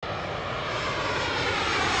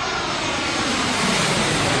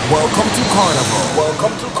Welcome to Carnival.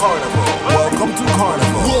 Welcome to Carnival. Welcome to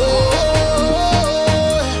Carnival. Whoa.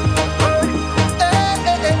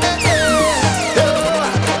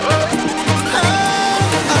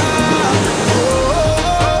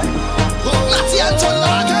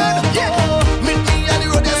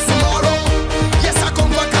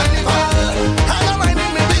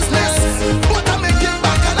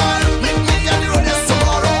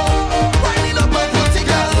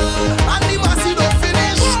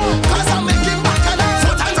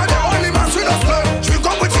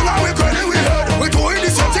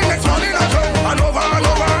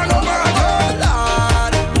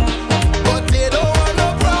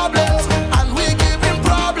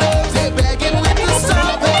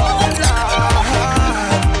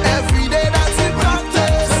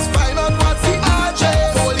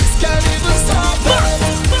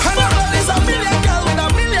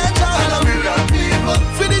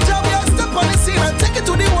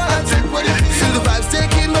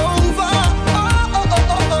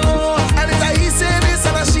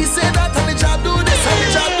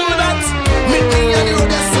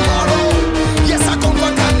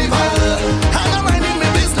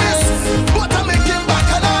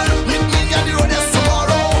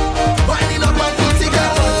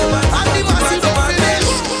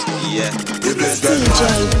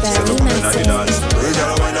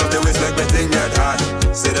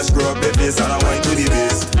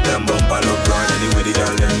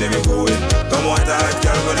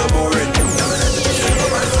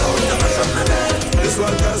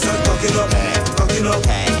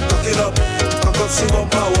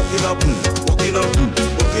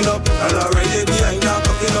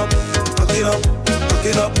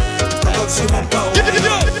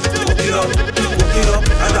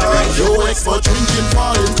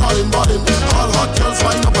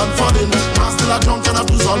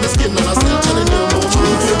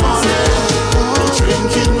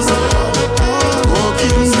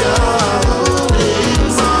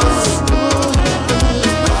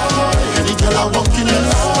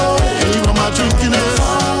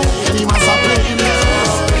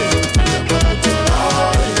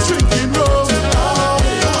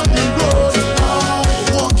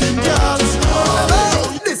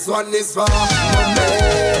 This for mommy.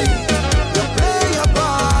 You play your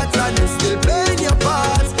part and you still playing your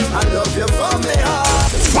part. I love you from my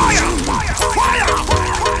heart. Fire! Fire! Fire!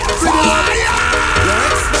 Fire! Your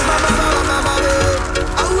ex mama.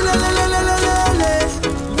 Oh la la la la la la.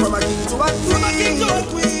 From a king to a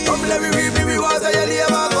queen. Come let me was a yelly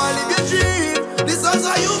about one live your dream. This one's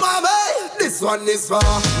for you, mommy. This one is for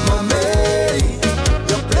mommy.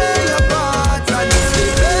 You play your part and you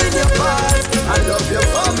still playing your part. I love you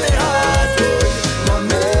from my heart,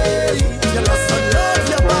 mommy. You lost and love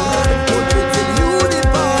your body, put me till you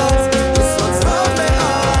depart. This one's from my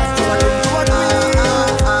heart. From a king to a queen.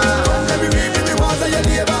 Come let me read me was a you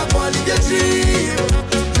live back one live your dream.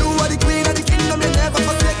 You are the queen of the kingdom, you never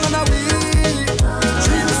forsake none of we.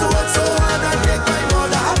 Dreams to work so hard and make my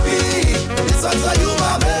mother happy. This one's for you,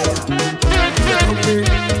 mommy.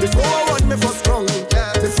 Before I want me for strong,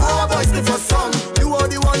 before I voice me for song, you are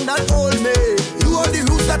the one that hold me.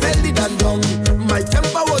 That held it and long. My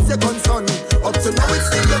temper was your concern. Up to now it's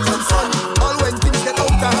still your concern. All when things get out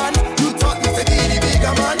of hand, you taught me to be the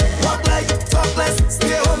bigger man. Walk like, talk less,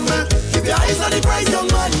 stay humble. Keep your eyes on the prize, young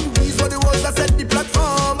man. These were the words that set the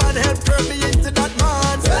platform and helped turn me into that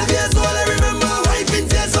man. 12 years old, I remember wiping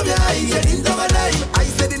tears from your eyes. Your into my life. I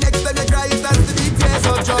said the next time you cry, that's the details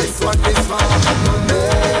of joy. This one is for mommy.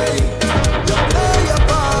 You play your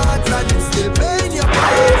part and you still playing your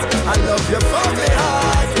part. I love you from my heart.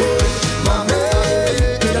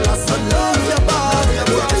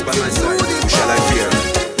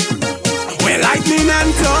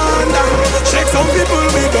 And thunder, shake some people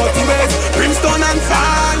with dirty ways, brimstone and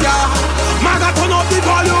fire. Maga turn up the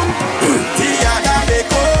volume. Tiaga they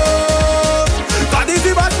come. God is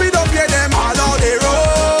the bad speed up here, them all on the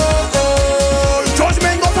road.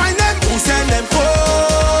 Judgment go find them, who send them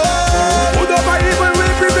home. Who don't fight evil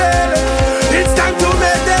will prevail. It's time to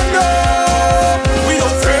make them know we don't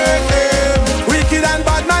afraid them. Wicked and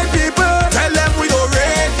bad my people, tell them we don't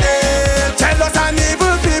rate them. Jealous and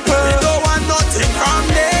evil people, we don't want nothing from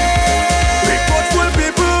them. Reproachful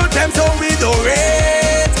people, them so we don't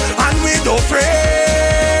rate and we don't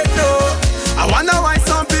afraid. No, I wonder why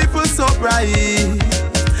some people so bright.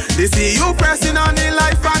 They see you pressing on in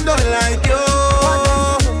life and don't like you.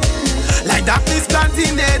 Like darkness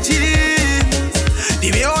planting their jeans.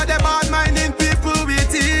 The way all the bad minding people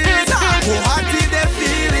with it. Who hard till they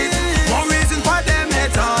feel it. One reason for them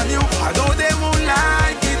hate on you, although they won't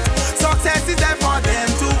like it. Success is there for them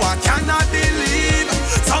too, I cannot believe.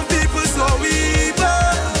 Some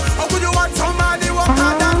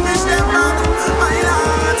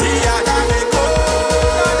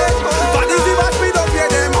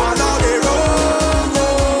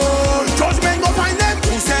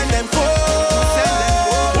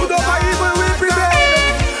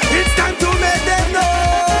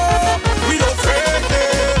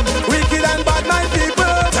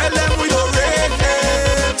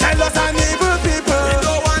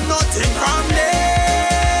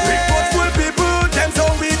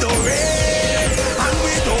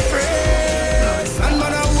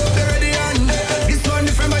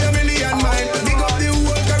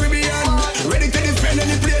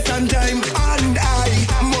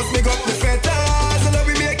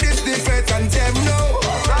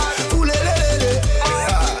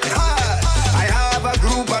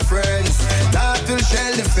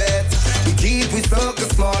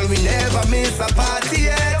we never miss a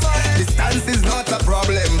party yet. Distance is not a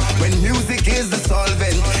problem when music is the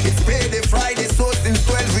solvent. It's payday Friday, so since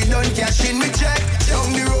 12 we don't cash in, we check.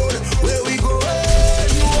 Down the road, where we go?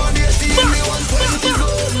 You want the 18, the 120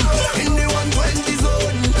 zone. In the 120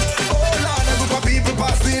 zone. Oh Lord, a group of people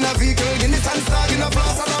passing a vehicle. Guinness and Stag in a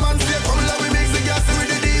flask and a man say, come let we mix the gas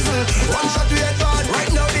with the diesel. One shot we head bad.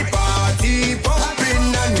 Right now the party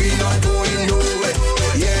pumping and we not going nowhere.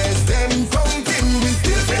 Yes, them counting, we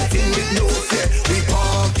still betting with no fear. We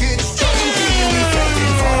pockets chunky, we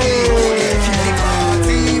fetting for the road. Yeah, keep the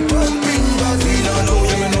party pumping, cause we don't know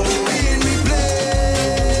we in we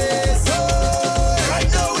place. Oh, right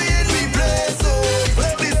now we in we place. Oh,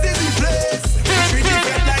 this is the place. We treat the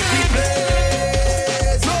fed like we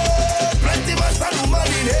place. Oh, plenty of us and no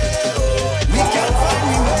money there. Oh, we can't find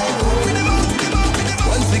we way.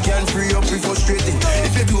 Once we can free up, we frustrated.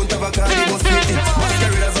 If you don't have a car, they must hate it.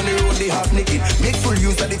 Masqueraders on the road, they half naked. Make full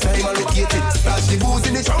use of the time allocated. Stash the booze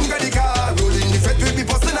in the trunk of the car. Rolling the fed with the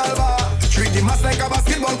personal bar. Treat the mass like a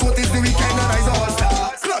basketball court. It's the weekend and I's all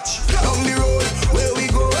star. Clutch down the road, where we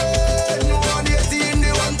go? No 180 in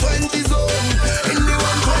the 120 zone. In the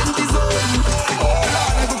 120 zone. Oh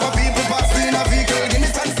Lord, a group of people passing a vehicle.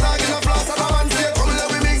 Guinness and Stag in a flask and a man say, come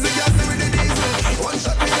let we mix the gas with the diesel. One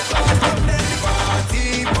shot we get on, and then the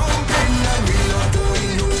party pumping and we not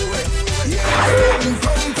going nowhere. Yeah, them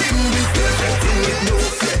counting, we still betting with no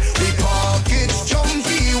fear. We pockets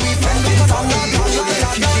chunky, we fending for the road.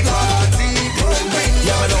 Yeah, keep the party pumping.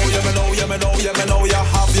 Yeah, me know, yeah, me know, yeah, me know, yeah, me know you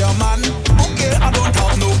have your man. Okay, I don't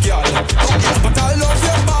have no girl, but I love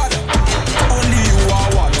your body. Only you I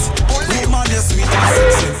want. Oh man, you're sweet and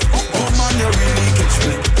sexy. Oh man, you really catch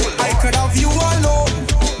me. I could have you alone,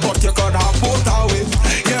 but you could have both away.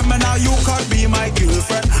 Yeah, man, now you could be my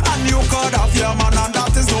girlfriend, and you could have your man, and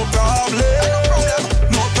that is no problem.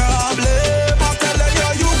 No problem. I'm telling you,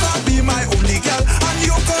 you could be my only girl, and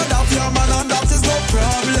you could have your man, and that is no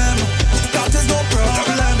problem. That is no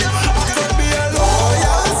problem. I could be a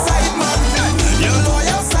loyal side man. You're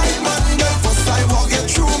loyal side man, girl. First I walk you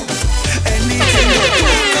through anything you do.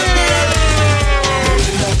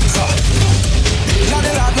 Lad,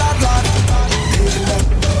 lad, lad, lad.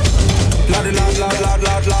 Lad, lad, lad,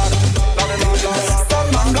 lad, lad, lad. Some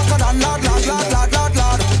man blacker than lad, lad, lad, lad, lad,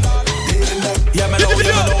 lad. Yeah, me know,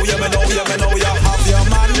 yeah, me know, yeah, me know, yeah, me know you have your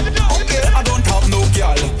man. Okay, I don't have no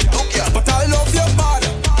girl, but I love your body.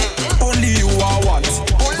 Only you I want.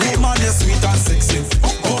 Oh man, you're sweet and sexy.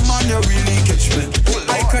 Oh man, you really catch me.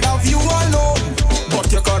 I could have you alone,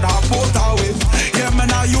 but you could have both away. Yeah, man,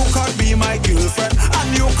 now you could be my girlfriend, and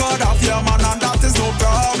you could have your man, and that is no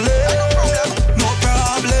problem. No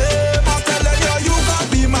problem. I'm telling you, you could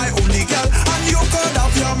be my only girl, and you could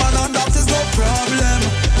have your man, and that is no problem.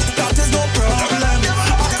 That is no problem.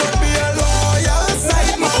 I could be a loyal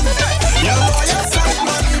side man. You're loyal side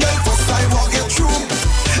man, girl. First I walk you through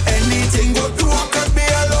anything go through. I could be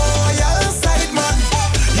a loyal side man.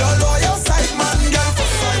 You're loyal side man, girl.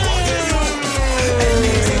 First I walk you through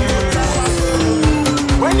anything go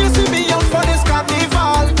through. When you see me out for this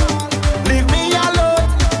carnival, leave me alone.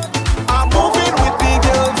 I'm moving with the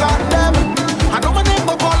girls and them. I know my name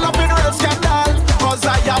will fall up in real scandal, cause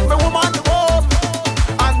I have a woman home,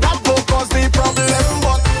 and that will cause the problem.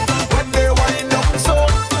 But when they wind up so,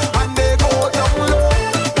 and they go down low,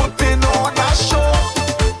 putting on a show.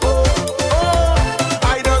 Oh, oh,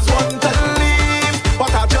 I just want to leave,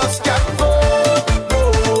 but I just can't go. No.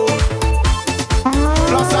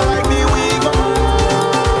 Plus I like the weave on,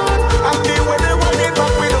 and the way they wind it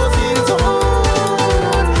back with those heels on.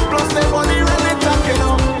 Plus they body really talking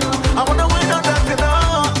up. I wanna wind on that, you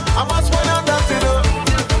know. I must wind on that, you know.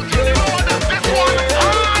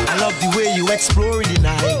 I love the way you explore the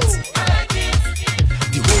night.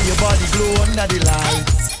 The way your body glow under the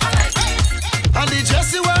lights. And the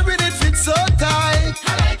dress you wearing, it fits so tight.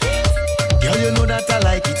 Girl, you know that I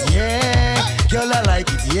like it, yeah. Girl, I like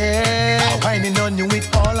it, yeah. I'm whining on you with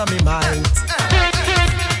all of me might.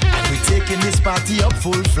 And we're taking this party up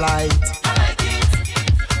full flight.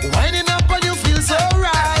 Winding up and you feel so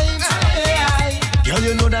right. Yeah. Girl,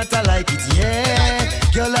 you know that I like it, yeah.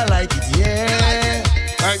 Girl, I like it, yeah.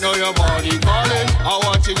 Right now your body calling, I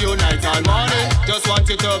watching you night and morning. Just want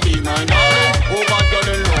you to be my darling. Oh God,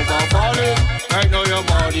 girl, in love and falling. Right now your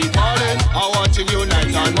body calling, I watching you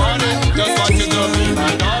night and morning. Just want you to be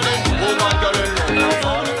my darling. Oh God, girl, in love and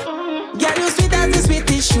falling. Girl, you sweet as the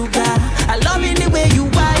sweetest sugar. I love it the way you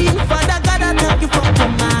whine. Father God, I thank you for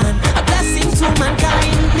command. A blessing to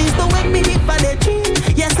mankind. Please don't wake me if I dream.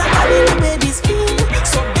 Yes, I love it the way this feel.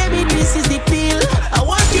 So baby, this is the feel. I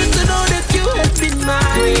want you to know that you have been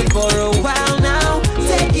mine for a while now,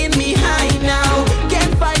 taking me high now.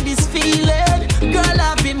 Can't find the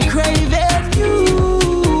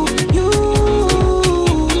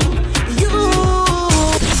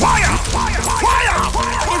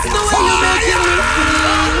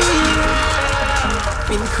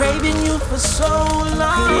craving you for so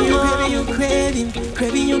long.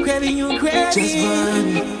 Craving you. Just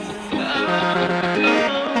one.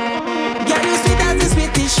 Girl, you sweet as the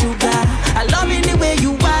sweetest sugar. I love it the way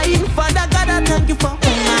you wine. Father God, I thank you for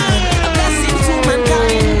woman. A blessing to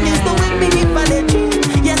mankind. Please don't wake me if I let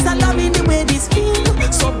dream. Yes, I love it the way this feel.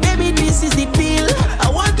 So baby, this is the deal. I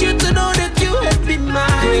want you to know that you have been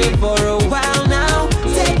mine for a while now,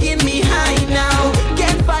 taking me high now.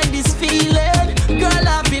 Can't find this feeling, girl.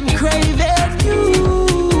 I've been craving you.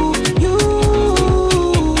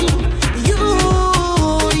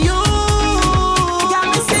 Got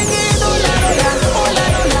me singing, oh la la, oh la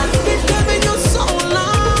la. Been craving you so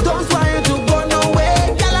long. Don't want you to go nowhere,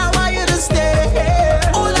 girl. I want you to stay.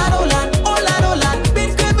 Oh la la, oh la la.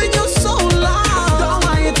 Been craving you so long. Don't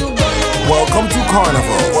want you to go nowhere. Welcome to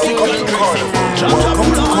Carnival. Welcome to Carnival.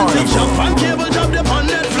 Welcome to Carnival. Fan cable job them on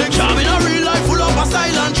Netflix. Job in a real life full of a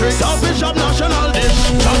silent trick. Selfish job national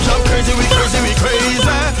dish. Job crazy, we crazy, we crazy.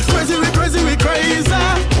 Crazy, we crazy, we crazy.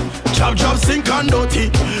 Job sink and dirty.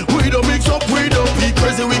 We don't mix up, we don't be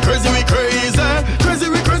crazy, we crazy, we crazy. Crazy,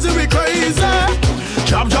 we crazy, we crazy.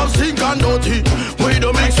 Job sink and dirty. We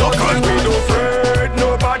don't mix up, cause we don't afraid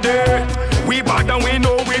nobody. We bad and we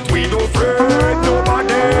know it, we don't afraid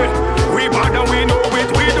nobody. We bad and we know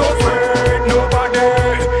it, we don't afraid nobody.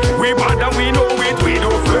 We bad and we know it, we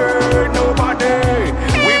don't afraid nobody.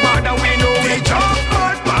 We bad and we know it. Job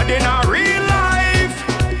bad in a real life.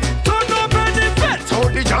 Don't know benefit, how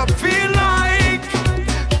the job feel like.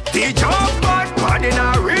 The job bad in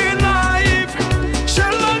a real life.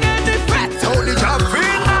 Shell on the fat, how the job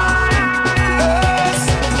feel like.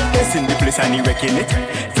 Yes, in the place and he wrecking it.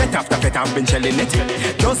 Fet after fet I've been shelling it.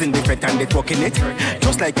 Those in the fet and they twerking it.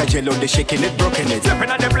 Just like a jello they shaking it, broken it. Stepping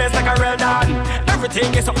at the place like a real done.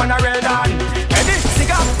 Everything is up on a real done. Eddie,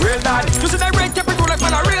 cigar, real done. You see that red keep it roll like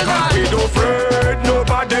on a real done. We don't afraid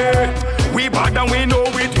nobody. We bad and we know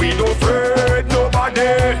it. We don't afraid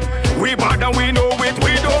nobody. We bad and we know it.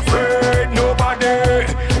 We don't afraid nobody.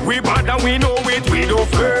 We bad and we know it. We don't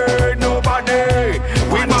afraid nobody.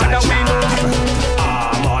 We bad and we know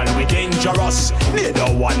it. We dangerous. They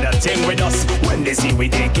don't want the thing with us. When they see we,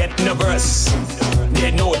 they get nervous.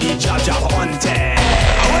 They know the judge are haunted.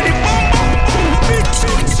 When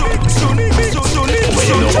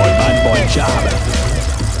you know old bad boy job,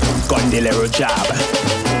 Gondilero job,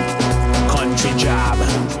 country job,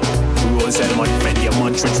 Rose and Montford, your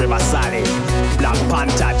Montreal River Sally, Black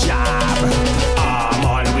Panther job.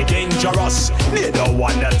 Man, we dangerous. They don't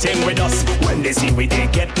want the thing with us. When they see we, they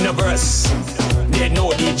get nervous. They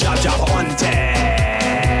know the judge are haunted.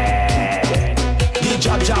 The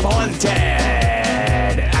judge are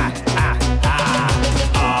haunted.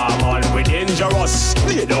 Man, we dangerous.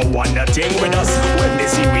 They don't want the thing with us. When they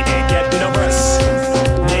see we, they get nervous.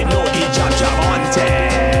 They know the judge are haunted.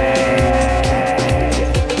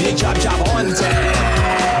 The judge are haunted.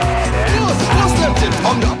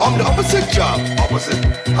 I'm the opposite job. Opposite.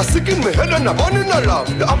 I sick in my head and I'm on in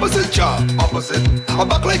alarm. The opposite job. Opposite. I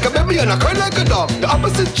back like a baby and I cry like a dog. The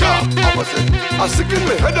opposite job. Opposite. I sick in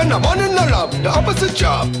my head and I'm on in alarm. The opposite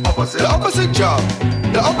job. Opposite. The opposite job.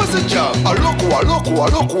 The opposite job. I look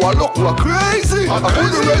crazy. I put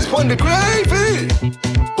the race on the gravy.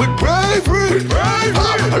 With bravery. I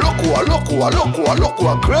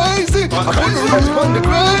look crazy. I put the race on the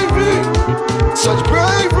gravy. Such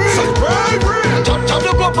bravery. Job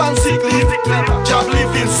look up and sick leave. Job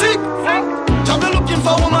living sick. Job looking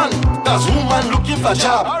for woman. That's woman looking for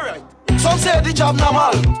job. Some say the job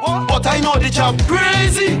normal, but I know the job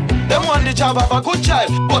crazy. Them want the job of a good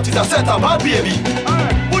child, but it's a set of bad baby.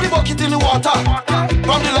 Put the bucket in the water,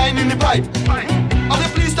 from the line in the pipe. And they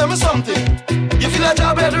please tell me something. You feel a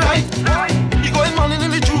job head right? You go in morning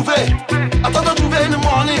in the juve. I thought the juve in the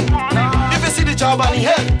morning. If you see the job on the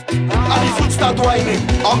head, and the foot start whining.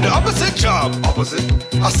 I'm the opposite job. Opposite.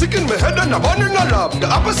 I sick in my head and I'm on in a love. The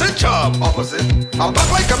opposite job. Opposite. I'm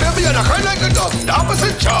back like a baby and I cry like a dog. The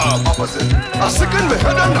opposite job. Opposite. I sick in my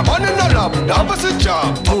head and I'm on in a love. The opposite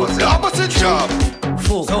job. Opposite. The opposite job.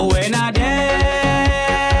 So when I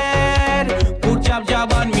dead, put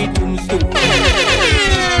job on me tombstone.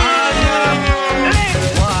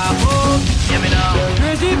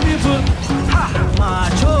 Crazy people,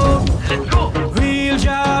 macho, real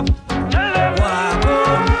job.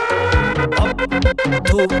 1,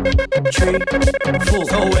 2, 3, 4.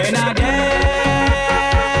 So when I dead,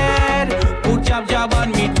 put job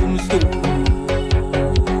on me tombstone.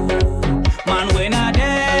 Man, when I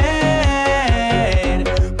dead,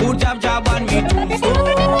 put job on me tombstone.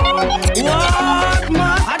 What,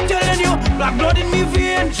 man? I'm telling you, black blood in me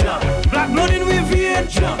vein, black blood in me vein,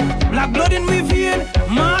 black blood in me vein.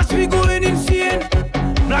 Mass we going insane.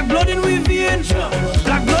 Black blood in we veins.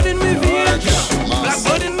 Black blood in we veins. Black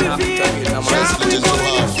blood in we veins.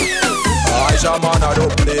 I shaman I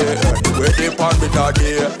don't play. Wait the pan with a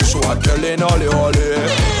day. Show a telling all the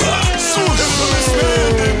soon as we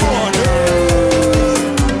spend the morning.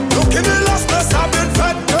 Look in the last place I've been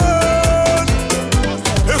fed.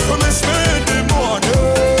 If we spend the morning,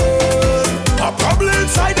 I'm probably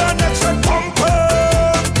inside the next and pumping.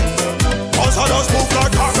 Cause I just move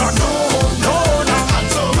like a rock.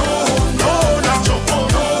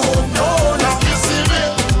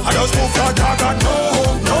 I just move like a rock.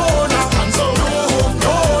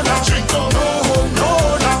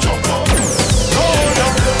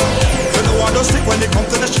 Stick when it comes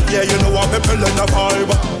to the shit, yeah, you know I'm a pill in the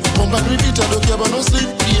vibe. Come back, repeat, I don't care about no sleep.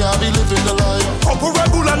 Yeah, I be living the life. Couple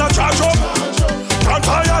Red Bull and a charge up. Can't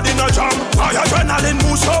tired in a jam. My adrenaline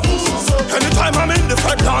moves up. Anytime I'm in the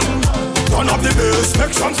fed land, turn up the bass,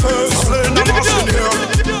 make some space. Playing the machine here.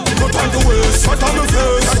 No time to waste, sweat on the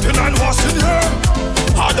face. Fighting and washing here.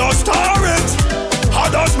 I just star it.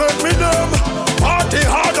 I just make me numb. Party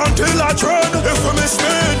hard until I train. If we miss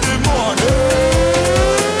me in the morning.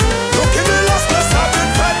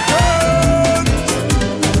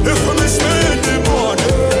 If we miss me in the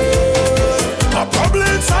morning, I'm probably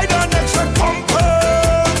inside the next and pumping.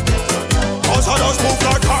 Cause I just move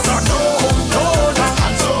like a rock.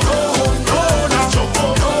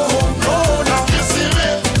 You see me?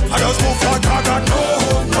 I just move like a rock.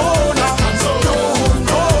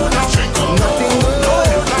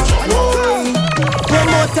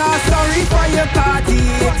 Promoter, sorry for your party.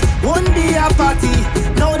 One day a party.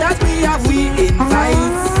 Now that we have we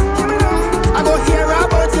invites. I go hear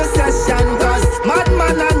about your session. Cause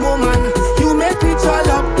madman and woman, you make me troll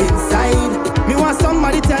up inside. Me want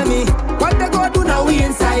somebody tell me what they go do now we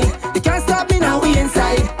inside. They can't stop me now we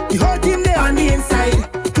inside. The whole team they on the inside.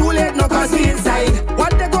 Too late now cause we inside.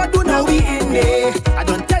 What they go do now we in there. I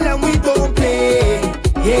don't tell them we don't play.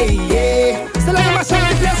 Yeah, yeah. So let me show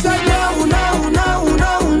the place right now. No, no,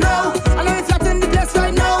 no, no. I let me flatten the place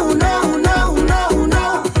right now. No, no, no,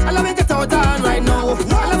 no. I let me get out on right now.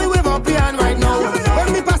 I let me wave up behind right now.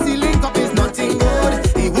 When me pass the link up is nothing good.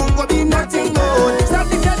 It won't go be nothing good. Start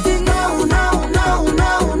the setting, no, no, no,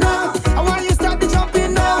 no, no. I want you start the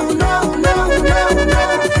jumping, no, no, no, no, no.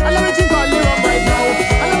 I let me drink all the rum right now.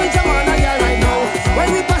 I let me jam on a girl right now. When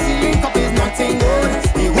we pass the link up is nothing good.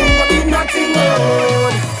 It won't go be nothing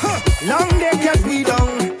good. Long day get we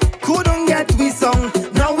down, couldn't get we song.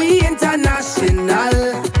 Now we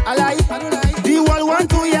international. I like, the world want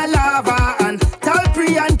to hear lava and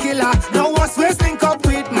Talpri and Killer. Now what's we link up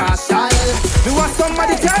with Marshall? Me want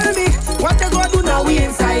somebody tell me what they go do now we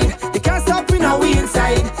inside. They can't stop me now we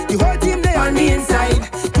inside. The whole team they on the inside.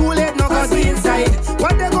 Too late now cause we inside.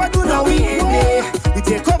 What they go do now we in there. We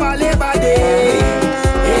take over Labor Day.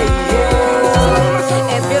 Hey,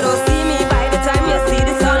 yeah. If you don't see me by the time you see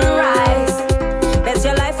the sunrise, that's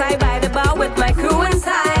your life I by the bar with my crew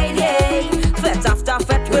inside, yeah. Fet after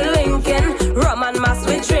fet we linking, rum and mass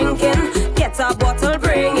we drinking. Get a bottle,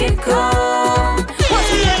 bring it cold. What's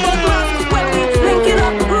the about mass? When we link it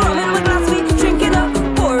up, rum in the glass we drink it up,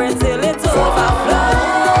 pour it till it's overflow.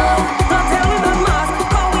 Don't tell me about mass,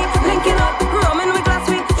 how we link it up, rum in the glass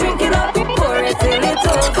we drink it up, pour it till it's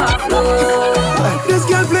overflow. This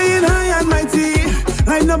girl playing high and mighty,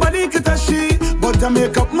 like nobody could touch she. But I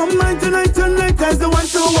make up my mind tonight as the one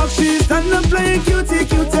to walk. She stand up playing cutie,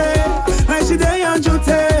 like she day on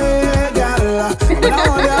duty, girl. When I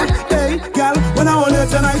hold her, hey, girl, when I hold her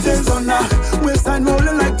tonight is on her. Waistline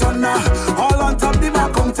rolling like thunder, all on top the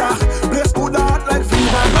back counter. Place good out like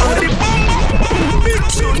fever.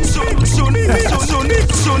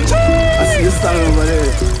 I see you standing over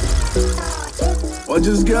there. What's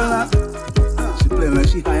this girl now? She playing like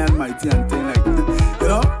she high and mighty and thing like, you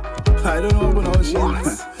know? I don't know, but now she.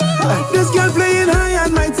 This girl playing high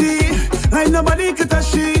and mighty, like nobody could touch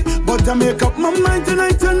she. But I make up my mind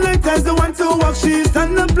tonight as the one to walk. She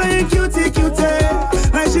stand up playing cutie,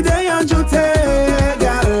 like she day on duty,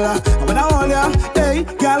 girl. When I hold ya, hey,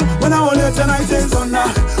 girl, when I hold ya tonight is on her.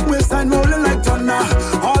 Waistline rolling like thunder,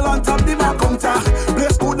 all on top the back counter.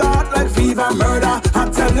 Place good out like fever, murder.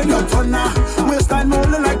 I'm telling you, thunder. Waistline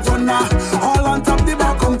rolling like thunder, all on top the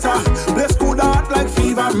back counter. Place good out like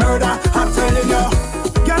fever, murder. I'm telling you,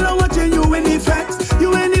 girl, I'm watching you in effect.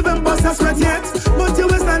 You ain't even bust a sweat yet, but you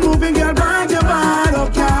waistline moving, girl, burn your body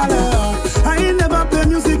up, girl. I ain't never play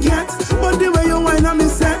music yet, but the way you whine on me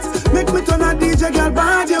set, make me turn a DJ, girl,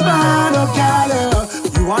 burn your body up, girl.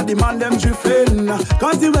 You want the man them drifting,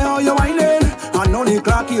 cause the way how you whining, I know the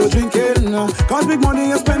clock you drinking, cause big money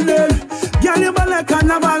you spending. Girl, you ball like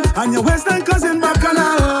Carnival, and your waistline cousin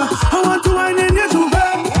bacchanal. I want to whine in your juve.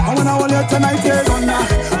 here tonight, yeah, runner.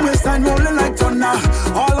 Waistline rolling like thunder.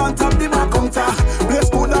 All on top the back counter. Place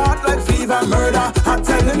good hot like fever, murder. I'm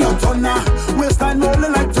telling you, thunder. Waistline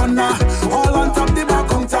rolling like thunder. All on top the back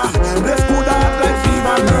counter. Place good hot like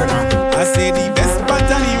fever, murder. I say the best part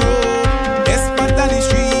of the road, best part of the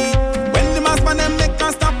street. When the mass man them make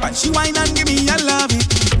her stop and she whine and give me a love it.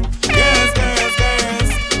 Girls, girls,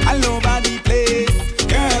 girls, all over the place.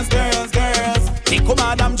 Girls, girls, girls, take over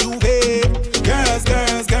Madame Juve. Girls,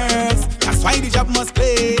 girls, girls, that's why the job must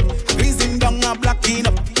play. Greasing down a blocking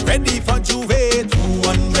up, ready for Juve.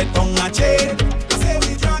 200 pound a chain. I say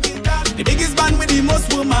we dragging down the biggest band with the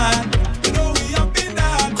most woman. You know we up in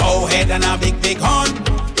that. Cow head and a big, big horn.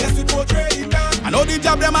 I know the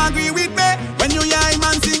job them agree with me when you hear him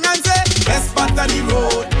and sing and say best part of the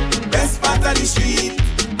road, best part of the street.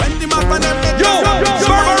 When the map and them make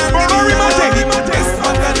Barrymattic. Best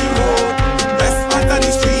part of the road, best part of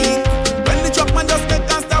the street. When the truck man just make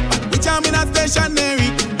us stop and we jam in a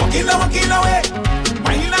stationary. Walking away,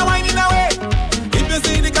 whining away. If you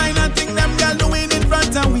see the kind of thing them girl doing in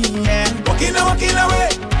front of we, yeah. Walking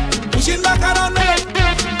away, pushing back around me.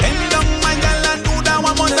 Bend down my girl and do that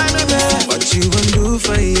one more time. What you gon' do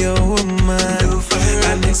for your woman?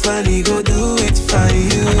 And next money go do it for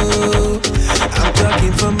you. I'm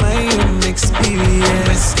talking from my own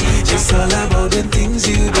experience. It's all about the things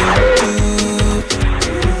you don't do.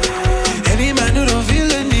 Any man who don't feel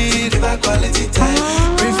the need of a quality time,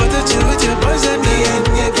 bring for the chill with your boys and me, and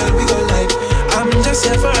yeah, girl, we go live. I'm just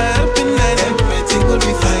here for a helping hand, everything will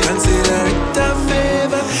be fine. Consider it a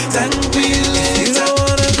favor, thank me later. You don't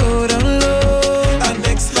wanna go down low, and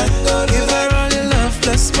next man go give her all your love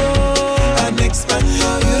plus more. And next man go,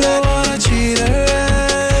 you don't wanna treat her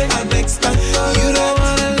right. And next man go, you don't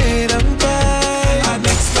wanna lay them by. And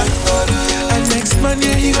next man go do it. And next man,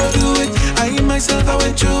 yeah, he go do it. I myself, I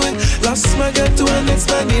went through it. Lost my girl to an next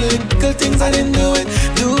man. The little things I didn't do it.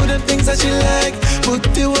 Do the things that she like. Put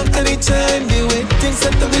the work anytime. The way things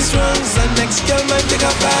set up is wrong. So next girl might take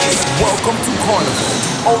a bite. Welcome to Carnival, the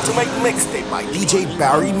ultimate mixtape by DJ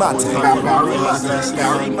Barrymattic.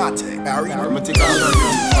 Barrymattic.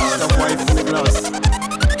 Stop wife in the glass.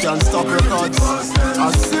 Can't stop records. I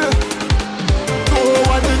see. Go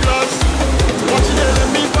wipe the glass. Watch it let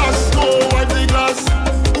me pass. Go wipe the glass.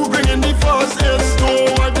 Who bringing the first hits? Go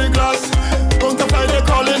wipe the glass. Don't apply they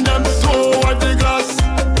calling them. Go wipe the glass.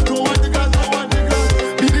 Go wipe the glass. Go wipe the glass.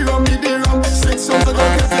 Beat the rum. 6 songs ago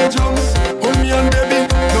get the jump. Hold me and baby.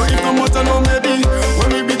 No if no matter no maybe. When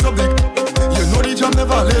we beat up the, you know the jam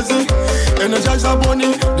never lazy. Energize a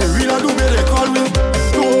bunny. The real do where they call me.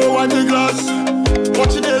 Go wipe the glass.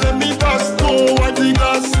 Watch it let me pass. Go wipe the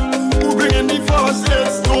glass. Who bringing the first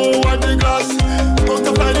hits? Go wipe the glass. Don't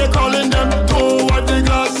apply they calling them. Go wipe the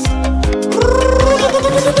glass.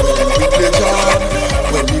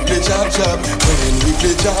 When we play jab, when we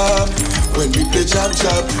play jab, when we play jab,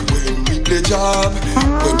 when we play jab,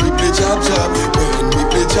 when we play jab, when we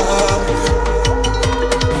play jab,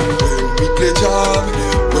 when we play jab,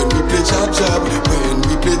 when we play jab, when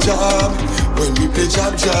we play jab, when we play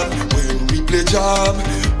jab, when we play jab,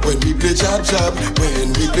 when we play jab, when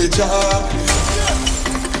we play jab.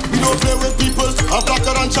 We don't play with people, a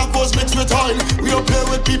blacker and chacos mixed with oil. We don't play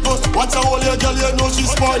with people, once a whole your girl you know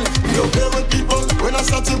she's spoiled. We don't play with people, when I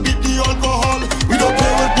start to beat the alcohol. We don't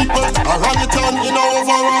play with people, I run it on in our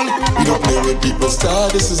overall. We don't play with people,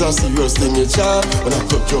 star, this is a serious thing in chat. When I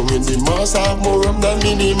put you in the mass, I have more rum than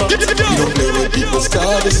minimum. We don't play with people,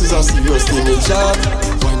 star, this is a serious thing in chat.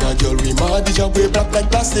 When a girl we mad, did you way black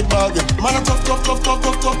like plastic bag? Man a tough jam. Man a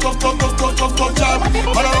rough jam.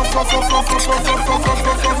 Man a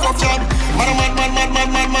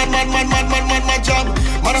mad jam.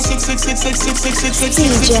 Man a 6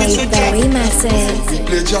 DJ Barrymattic. We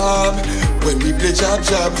play jab, when we play jab,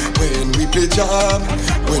 when we play jab,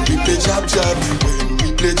 when we play jab, when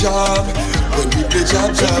we play jab, when we play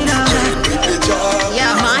jab, when we play jab.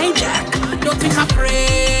 Yeah, my Jack, don't think afraid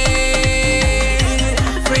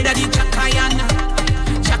of the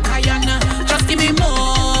Chakayana, just give me more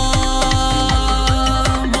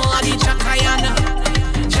of the Chakayana.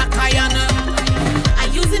 I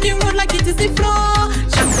use in the road like it is the floor.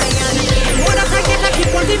 Chakayana, what I get like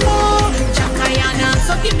it wanted more. Chakayana,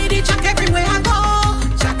 so give me the Chak everywhere I go.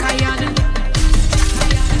 Chakayana.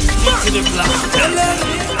 To the block.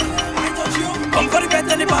 Come for the bet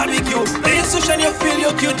and the barbecue. Play social, you feel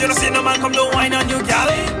you cute. You don't see no man come to wine on you, gal.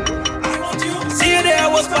 See you there, I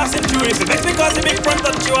was passing through. If you bet because the big front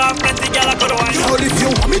that you have plenty, gal, I could wine. Yo, if you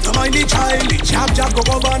want me to mind the child, the jab, go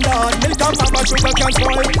and down. Milk and papa, but sugar can't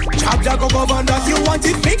spoil. Chop jack go govern that. You want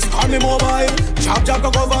it fixed? Call me mobile. Chop jack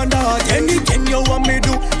go govern that. Anything you want me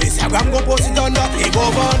do, Instagram go post it on that. He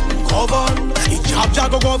govern. He chop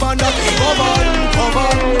jack go govern that. He govern.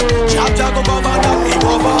 Chop jack go govern that. He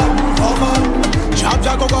govern. Chop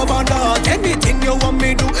jack go govern that. Anything you want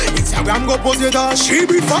me do, Instagram go post it on. She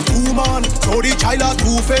be for 2 man, so the child a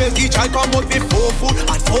 2 face. The child come out with 4 foot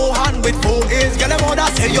and 4 hand with 4 A's. Girl, them mother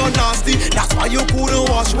say you're nasty, that's why you couldn't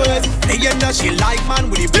wash ways. Playing that she like man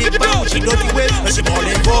with the big bang, she dirty ways, but she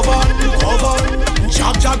ballin' govern.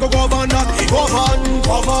 Chop jack go govern that, he govern.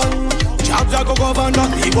 Chop jack go govern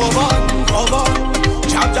that, he govern.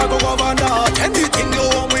 Chop jack go govern that. Anything you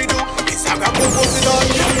want me do, Instagram go post it on.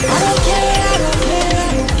 I don't care.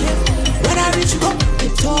 When I reach you,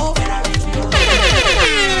 it's all. I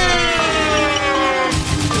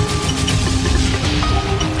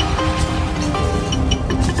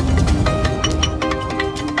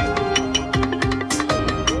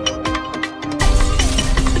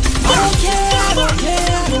don't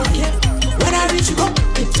care. When I reach you,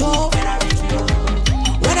 it's all.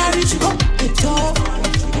 When I reach you, it's all.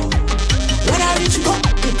 When I reach you,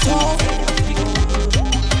 it's all.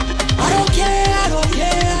 I don't care.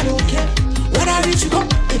 When I reach you,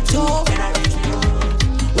 it's all.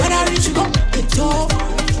 When I reach you, it's all.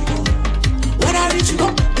 When I reach you,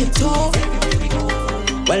 it's all.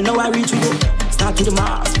 Well, now I reach you. Start to the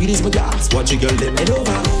mass, feed is my gas. Watch your girl, them head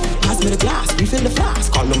over. Pass me the glass, refill the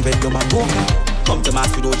flask. Call them bedroom and mocha. Come to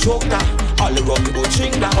mass, we don't choke that. All the rum, we don't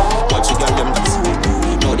drink that. Watch your girl, them just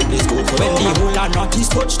now the place go. When the whole and not is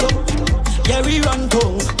touched up, yeah, we run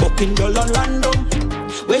tongue. Bucking girl on random.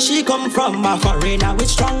 Where she come from, a foreigner with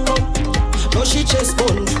strong rum. No, she chest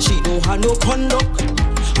bone, she don't have no conduct.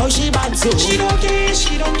 How she bad so? She don't care.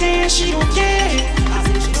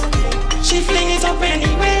 She fling it up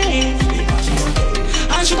anyway.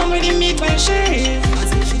 And she come with the meat when she.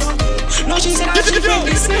 No, she said that she feel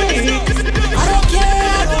this way. I don't care.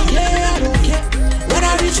 When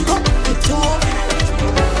I reach you, it's all.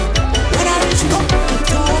 When I reach you,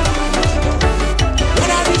 it's all.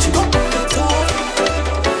 When I reach you, it's all.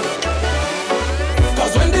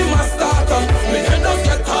 Cause when the mass start up, we end up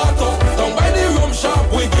get caught up. Down by the rum shop,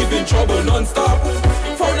 we giving trouble non-stop.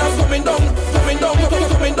 Foreigners coming down. Foreigners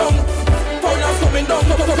coming down.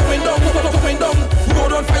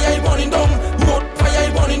 Road on fire, burning down. Road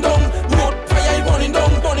fire, burning down. Road fire, burning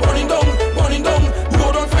down. Burning down.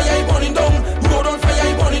 Road on fire, burning down. Road on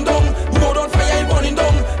fire, burning down. Road on fire, burning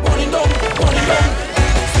down. Burning down.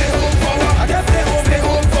 Stay home forward. I guess stay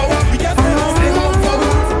home forward. We get stay home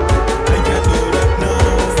forward. I can't do that now.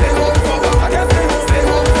 Stay home forward. I guess stay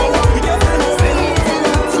home forward. We get stay home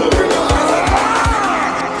forward. So bring your hands up.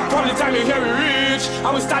 From the time you hear we reach,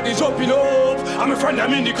 and we start the jumping up. I'm a friend,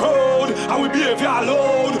 I'm in the crowd, and we behave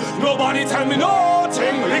loud. Nobody tell me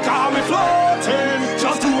nothing, liquor me floating.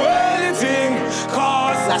 Just do anything,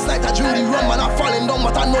 cause last night I dreamed the rum and I'm falling down,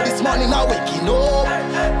 but I know this morning I'm waking up.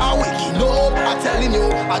 I'm telling you,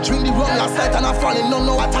 I dreamed the rum last night and I'm falling down.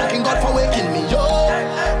 Now I'm thanking God for waking me up.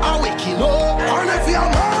 I'm waking up. And if you're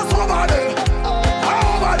mass over there,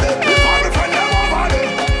 over there, if I'm a friend, them over there,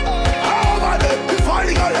 over there, if I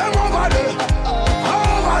legal them over there,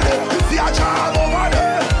 over there, if you're job over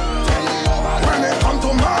there. When it come to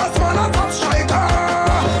mass, man, I'm top striker.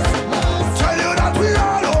 Tell you that we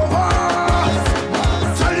all over.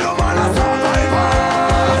 Tell you, man, I'm survivor.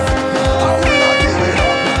 And we not giving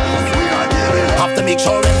up. Have to make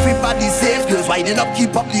sure everybody's safe. Girls winding up,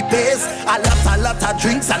 keep up the pace. A lot of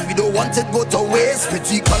drinks and we don't want it go to waste.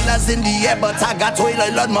 Pretty colors in the air, but I got oil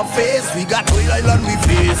on my face. We got oil on my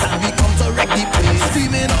face, and we come to wreck the place.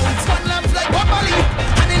 Screaming out, fun lamps like Bobali.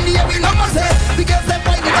 And in the air we love myself. The girls that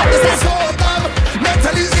winding up, this is so dumb.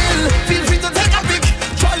 Mentally ill, feel free to take a pic.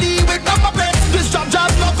 Trolley with number plates. This job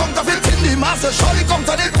no come to fit in the master. Surely come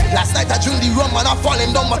to this. Last night I dreamed the rum and I'm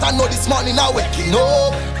falling down, but I know this morning I'm waking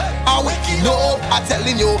up. I'm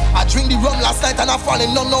telling you, I drink the rum last night and I'm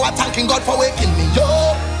falling down. Now I'm thanking God for waking me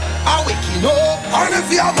up. I'm waking up. And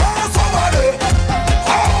if you're mass over there,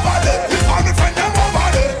 over there, if I'm a friend, them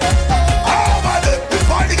over there, over there, if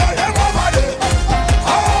I legal them over there,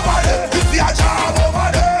 over there, if you're job over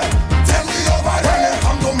there, tell me over there. When it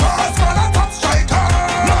come to mass, man, I'm top striker.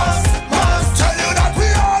 Mass, tell you that we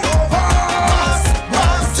all over.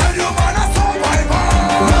 Mass, tell you man, I'm survivor.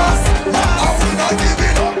 Mass, I will not give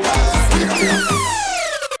it up.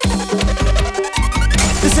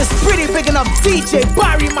 This is pretty big enough DJ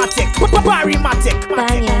Barrymattic.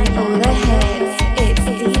 Banging all the hits. It's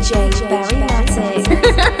DJ Barrymattic.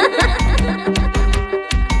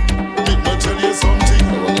 Let me tell you something. I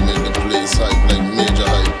wanna make the place hype like major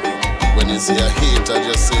hype. When you see a hater,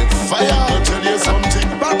 just say fire.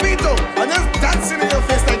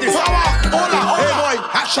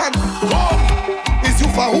 action. Come, is you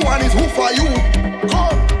for who and is who for you.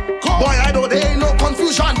 Come, boy, I know there ain't no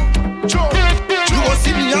confusion. You go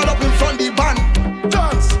see me all up in front the band.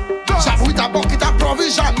 Dance, shop with a bucket of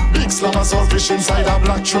provision. Big slab of saltfish inside a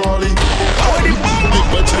black trolley. Big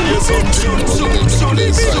boy tell you something.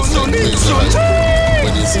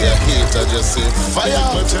 When you see a hate, I just say fire. Big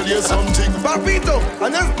boy tell you something. Papito,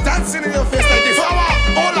 and just dancing in your face like this.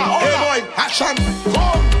 Hola, hey boy, action.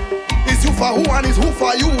 Come, is you for who and is who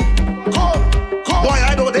for you. Come, boy,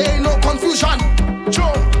 I know there ain't no confusion.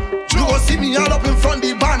 You go see me all up in front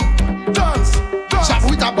the band. Dance, shop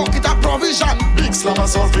with a bucket of provision. Big slab of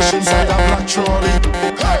saltfish inside a black trolley.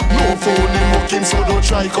 No phone in looking, so don't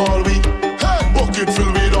try call me. Bucket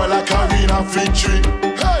filled with oil like arena victory.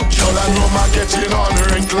 Y'all and Roma getting on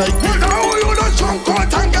rank like me. Now you don't jump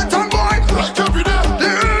out and get on board. Like every day. The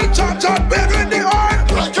real chop big in the oil.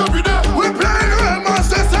 Like every day. We play real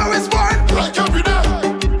masters how it's born. Like every day.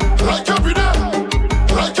 Like every day.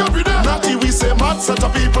 Like every day. Natty we say mad set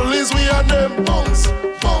of people is we and them. Bounce.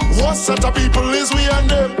 What set of people is we and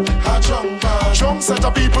them? Drunk set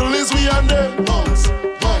of people is we and them. Bounce.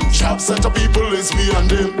 Chop set of people is we and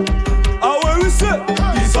them. And when we say,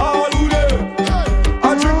 it's all who them.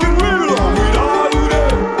 I'm drinking real long with all who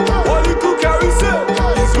them. All you could carry say,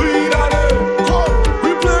 it's we and them.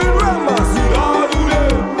 We playing ramas with all who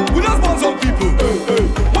them. We just bounce on people,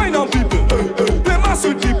 wine on people, play mass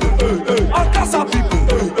with people, and casa people.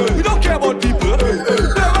 We don't care about people, play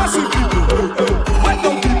mass with people, wet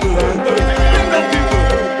down people, bring down people.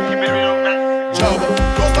 Jab,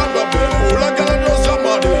 don't stand up there, hold a girl and just jump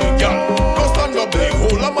on it. Don't stand up there,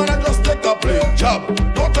 hold a man and just take a play. Jab,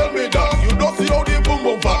 don't tell me that you don't see how the boom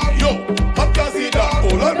boom back. Yo, man can see that.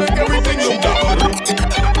 Hold on, make everything she down.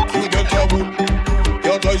 You get your food,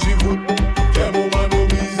 your toy she food. Them woman no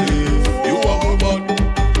business. You have a man,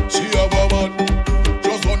 she have a man.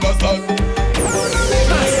 Just understand.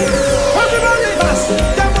 Everybody bust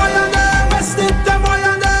them boy and them, bust it, them boy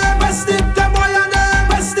and them, bust it, them boy and them,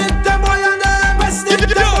 bust it, them boy and them, bust it,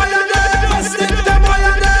 them boy and them, bust it, them boy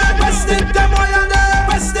and them, bust it, them boy and them,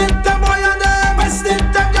 bust it, them boy and them, bust it,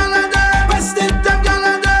 them gal and them, bust it, them gal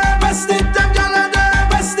and them, bust it, them gal and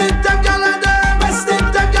them, bust it, them gal and them, bust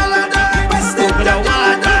it, them gal and them, bust it, them gal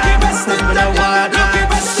and them, bust it, them gal and them,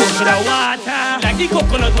 bust it, them water. Like the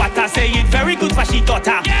coconut water, say it very good for she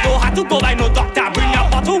daughter. No have to go by no doctor. Bring a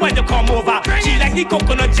bottle when you come over. She like the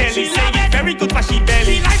coconut jelly, say it very good for she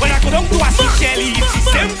belly. When I go down to a sweet jelly, it's the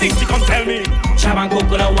same thing she come tell me. Chab and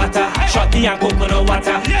coconut water, shorty and coconut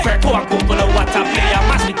water, Freco and coconut water, play a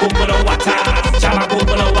mass with coconut water. Chab and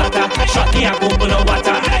coconut water, shorty and coconut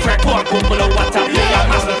water, Freco and coconut water, play a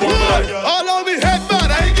mass with coconut water. All of me head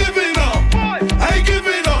man, I ain't giving up. I ain't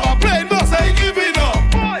giving up. I'm playing boss, I ain't giving up.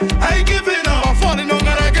 I ain't giving up. I'm falling on and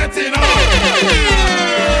I'm getting up. I'm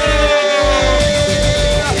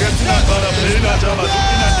getting up, but I'm playing a jam.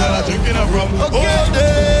 I'm drinking a rum all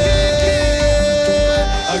day.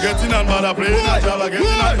 I'm getting on, but I'm playing a jam. I'm getting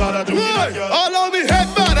on, but I'm drinking a rum. All of me head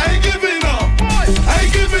man, I ain't giving up. I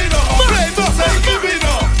ain't giving up. I'm playing boss, I ain't giving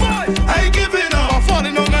up. I ain't giving up. I'm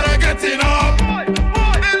falling on and I'm getting up.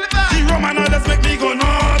 The rum and others make me go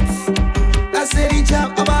nuts. I said he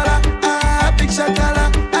jump about a big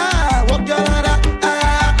shakala, walk your ladder,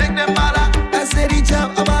 make them bala. I said he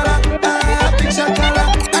jump about a big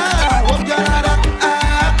shakala, walk your ladder,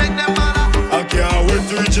 make them bala. I can't wait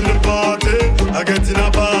to reach in the party. I get in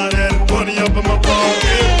a party, money up in my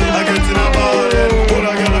pocket. I get in a party, all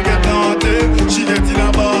I gotta get naughty. She get in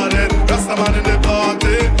a party, that's the man in the party.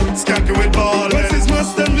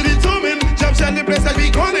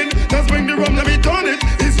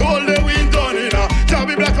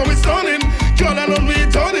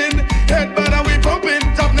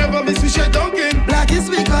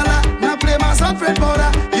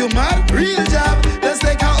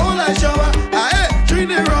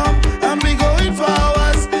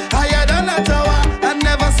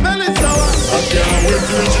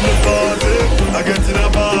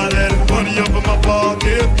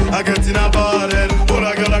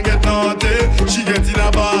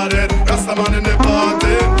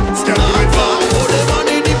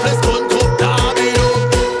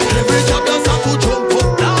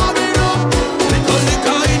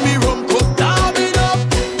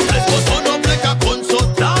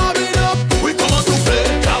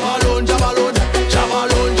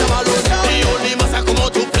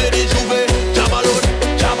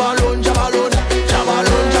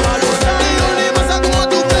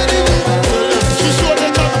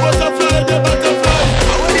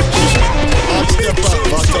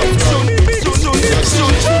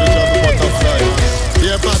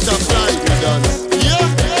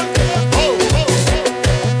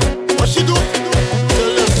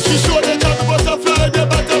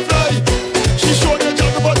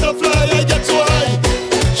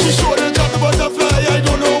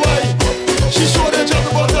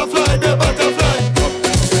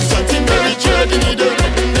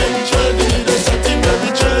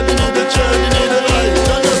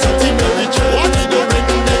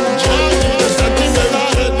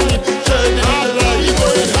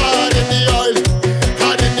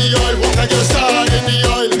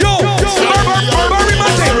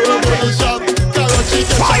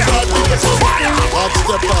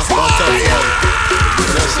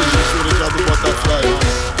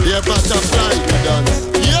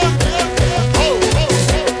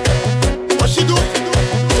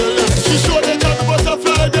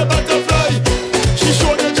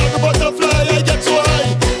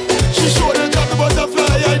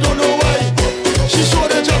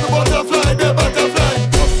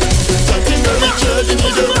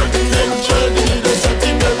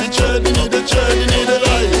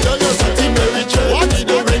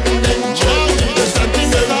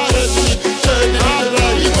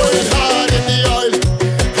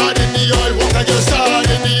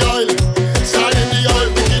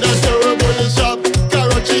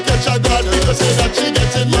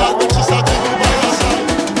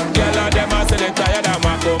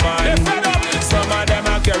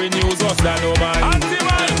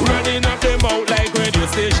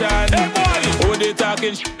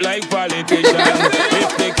 sensation.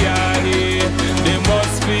 If they can't hear, they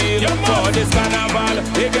must feel. For this carnival,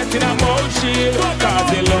 they get in a mouth shield. Cause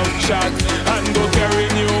they love shot and go carry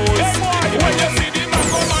news. When you see the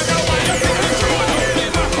Maco Man, when you see the truth, look the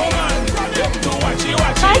Maco Man. Them do watch it.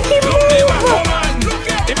 Look the Maco Man.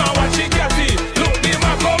 If I watch it, Cathy, look the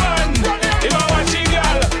Maco Man. If I watch it,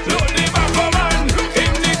 girl, look the Maco Man.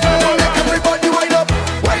 In the carnival. Make everybody wind up,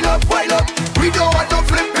 wind up, wind up. We don't want no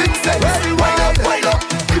flipping sense. Wind up, wind up.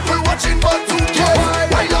 People watching but who cares?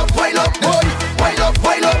 Wind up, boy. Wind up,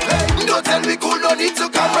 wind up. Don't tell me cool, no need to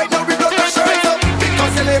come right now. We blood pressure right up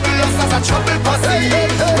because they label us as a trouble pussy.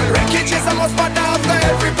 Well, wreckage is a must partner after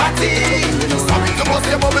every party. Sorry to bust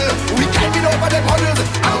your bubble. We climbing over the puddles.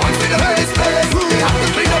 And once we done this place, we have to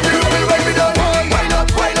clean up the rubble when we done. Wind up,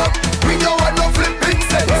 wind up. We don't want no flipping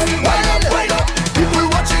sense. Wind up, wind up. People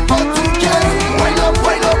watching but who cares? Wind up,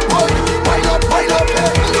 boy. Wind up, wind up.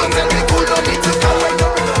 Don't tell me cool, no need to come right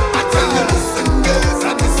now. I tell you listen, girls,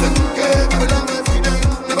 and listen, girls.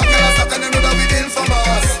 Never can I stop and know that we deal from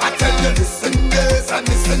us. I tell you listen, girls, and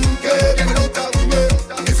listen, girls. Give me no doubt,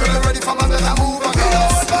 if you're not ready for my better move on. We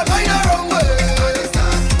don't want bad mind the wrong way.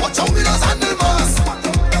 Watch how we just handle mass.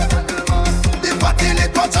 The party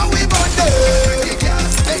lit, watch how we burn them.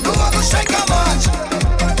 They know how to shake a match.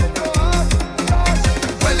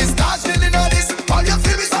 Well, it starts feeling all this. All you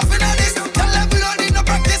feel is something on this. Tell them we don't need no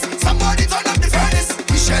practice. Somebody turn up the furnace.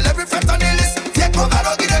 We shell every fret on the list. Take over,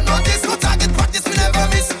 don't give them notice. No target practice, we never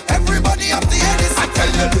miss. Everybody have to hear this. I tell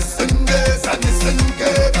you, listen, girls, and listen,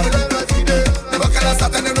 girls. Never can I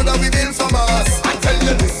start and they know that we build from us. I tell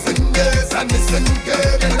you, listen, girls, and listen,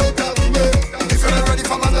 girls. If you're not ready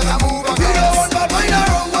for my better move on. We don't want bad mind the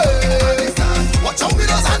wrong way. Watch how we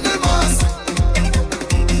just handle mass.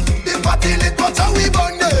 The party lit, watch how we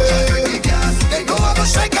burn them. They know how to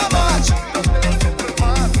shake a match.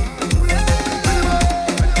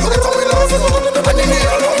 Look at how we love it, and they need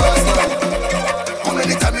all of us. How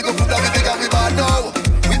many times we go put down, we big and we bad now.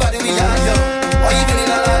 We bad and we hard now. Or even in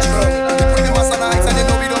a large crowd. They put the mass on heights and they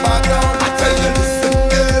know we don't back down. I tell you, listen,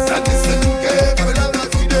 girls, and listen, girls.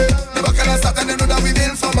 Never can I start and they know that we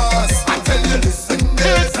build from us. I tell you, listen,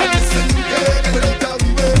 girls, and listen, girls.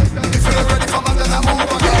 If you're not ready for my better move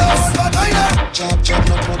on. You know what I know. Chop, chop,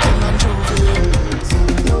 not walking on Juve.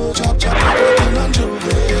 No, chop, chop, not walking on Juve.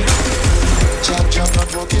 Chop, chop, not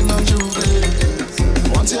walking on Juve.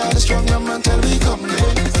 Once you are the strong man, tell me come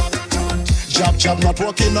late. Chop, chop, not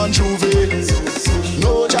walking on Juve.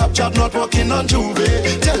 No, chop, chop, not walking on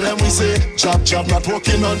Juve. Tell them we say, chop, chop, not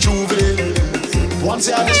walking on Juve. Once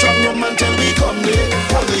you are the strong man, tell me come late.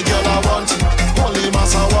 Only girl I want, only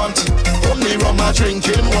mass I want. Only rum I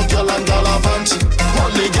drinking, one girl and galavant.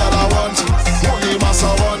 Only girl I want, only mass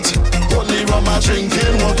I want. Only rum I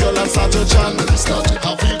drinking, one girl and start to chant.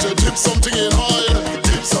 I feel to dip something in oil.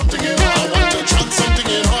 Dip something in oil. I want to chuck something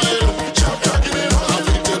in oil. Chuck it in oil. I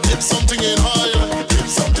feel to dip something in oil. Dip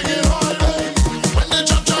something in oil. When they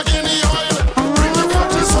chuck in the oil, bring the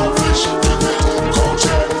fatty saltfish. Dip it, go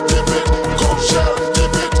shell. Dip it, go shell.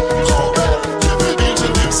 Dip it, go bell. Dip it, feel to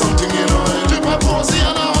dip something in oil. Dip a posy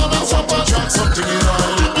and a hand and swap and chuck something in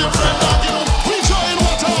oil. Dip your friend and you. We join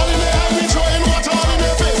water all in the air. We join water all in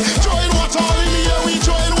the face. Join water all in the air. We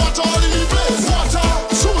join water all in the place. Water,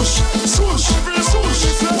 swoosh, swoosh,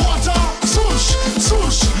 swoosh. Water, swoosh,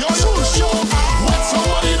 swoosh, swoosh. Wet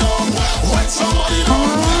somebody down. Wet somebody down.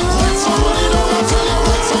 Wet somebody down. I tell you,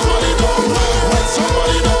 wet somebody down. Wet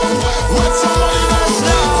somebody down. Wet somebody down.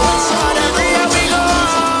 Wet somebody down. We go.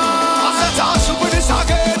 I said dance up with this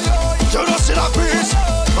again. You don't see that piece.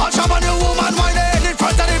 I'll jump on your woman, my head in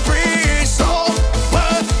front of the priest. So,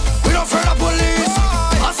 well, we don't fear the police.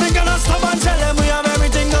 I think I'll stop and tell them we have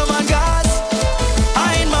everything come and gas.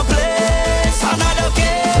 I in my place, I'm not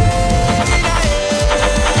okay.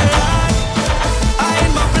 I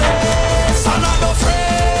in my place, I'm not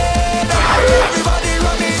afraid. Everybody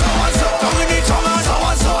running, so and so. Down in the tongue, so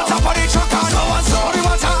and so. Top of the truck, so and so. The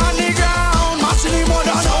water on the ground, massing the mud,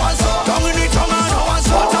 so and so. Down in the tongue, so and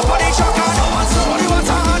so. Top of the truck, so and so. The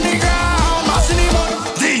water on the ground, massing the mud.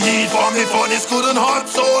 The heat from the furnace couldn't hurt,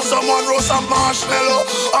 so someone roast some marshmallow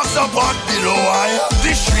off the pot below.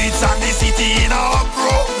 The streets and the city in a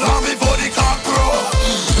uproar, long before the cock crow.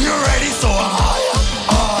 You ready, so high?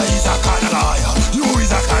 Ah, he's a kind of liar. You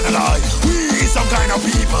is a kind of lie. We some kind of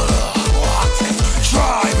people. What?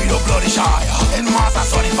 Try with a bloody shy and master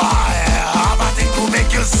sunny fire. Have a thing to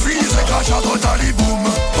make you freeze like a shot out of the boom.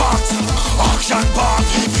 But action park.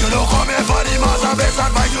 If you don't come here for the master, best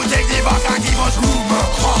advice you take the back and give us room.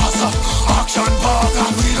 Fast action park.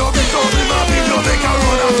 And we don't get up in my big, don't make a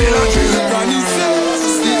run and feel a dream. Granny says,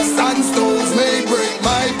 sticks and stones may break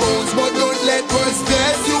my bones, but don't let words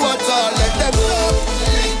bless you at all. Let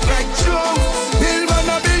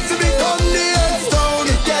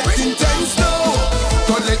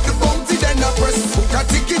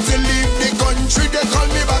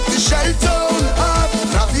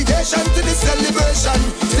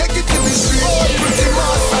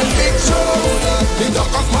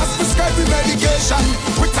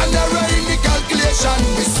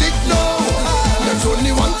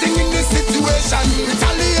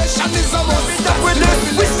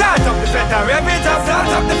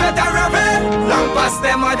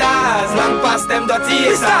past them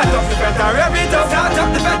dirty. We start up the fete and rev it up. Start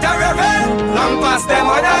up the fete and rev it. Long past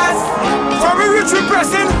them others. From we reach we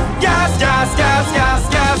pressing. Gas, gas, gas, gas,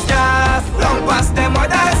 gas, gas. Long past them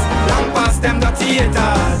others. Long past them dirty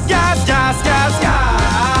haters. Gas, gas, gas,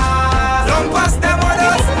 gas. Long past them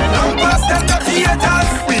others. Long past them dirty haters.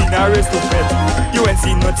 We not race to fete. You ain't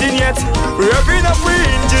seen nothing yet. We're revving up we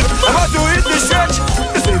engine. I'ma do it the stretch.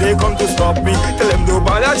 They say they come to stop me. Tell them no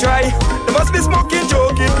bother try. They must be smoking,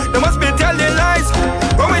 joking. They must be telling lies.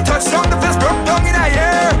 When we touch down, the fist broke down in a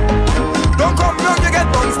air. Don't come wrong, you get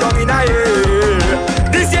buns down in a air.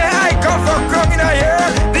 This year I come from wrong in a air.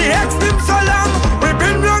 The X them so long, we've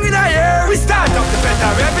been wrong in a air. We start up the fete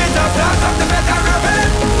and rev it up. Start up the fete and rev it.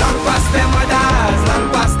 Long past them others, long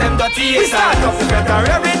past them dirty. We start up the fete and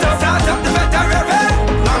rev it up. Start up the fete and rev it.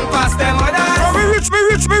 Long past them others. From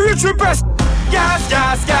we reach, we press. Gas,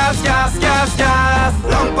 gas, gas, gas, gas, gas.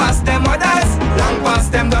 Long past them others, long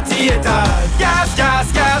past them dirty haters. Gas, gas,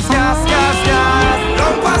 gas, gas, gas, gas.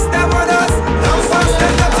 Long past them others, long past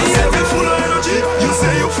them dirty haters. You full of energy, you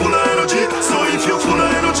say you full of energy. So if you full of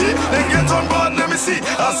energy, then get on board, let me see.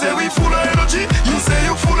 I say we full of energy, you say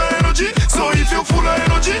you full of energy. So if you full of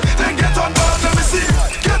energy, then get on board, let me see.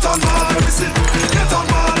 Get on board, let me see. Get on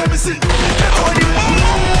board, let me see. Get on board.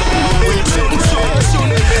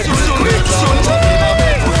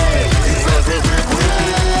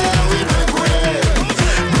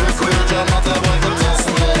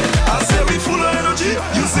 I say we full of energy,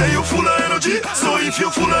 you say you full of energy. So if you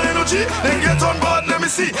full of energy, then get on board, let me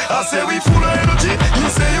see. I say we full of energy, you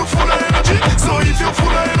say you full of energy. So if you full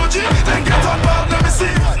of energy, then get on board, let me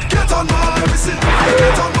see. Get on board, let me see.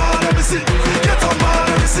 Get on board, let me see. Get on board,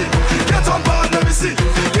 let me see. Get on board, let me see.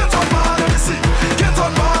 Get on board, let me see. Get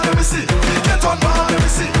on board, let me see. Get on board, let me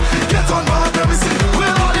see. Get on board, let me see.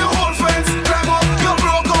 Where all your old friends? Climb up, you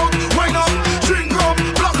broke out, wind up, drink up,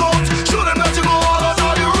 block out. Show them that you go all out,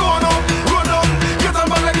 all you run up, run up. Get on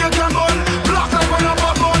board like you can gun, block like when you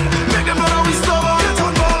pop gun. Make them know that we stubborn. Get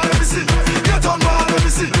on board, let me see. Get on board, let me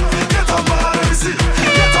see. Get on board, let me see.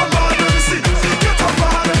 Get on board, let me see. Get on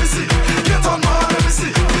board, let me see. Get on board, let me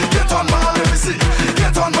see. Get on board, let me see.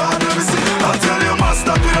 Get on board, let me see. I tell you,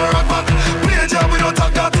 master, we don't rock back. Play a job, we don't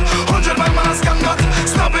talk that. 100 man, man, scam that.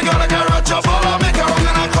 Snapping out like a rat chop. All I make a run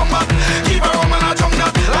and I come back. Keep a rum and I jump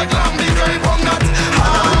that. Like lamb, be very pong that.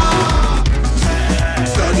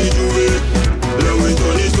 Study to it, let we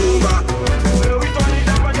turn it over.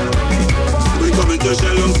 We coming to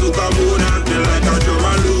shell them to Kabuna and feel like a drum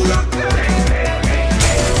and luga.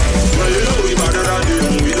 Well, you know we better than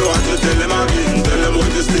them. We don't have to tell them again. Tell them what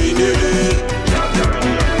to stay in the lane.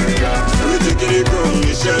 We taking it from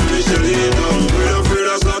Michelle in it down. We don't afraid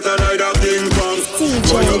of slaughter, neither King Kong.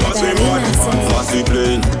 Boy, you must be mad, massive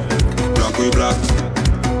plane. Black we black.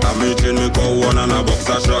 I me chain me call one and a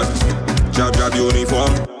boxer shot. Jab jab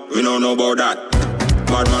uniform, we don't know about that.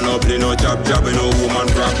 Bad man up, play no jab jab, we no woman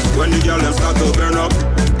crap. When the girl them start to burn up,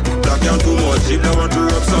 that can too much. If they want to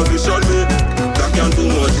rub something, shut me. That can too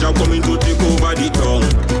much. Jab coming to take over the tongue.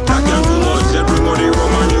 That can too much. They bring all the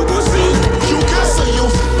rum and you go see. You can say you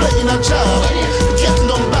playing a job,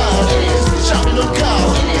 getting on bad, chopping on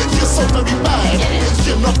cow. You're so very bad,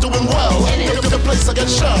 you're not doing well. The place I get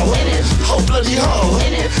shell, how bloody hell,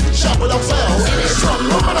 chop it up well. Strong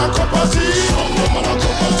woman a cup of tea, strong woman a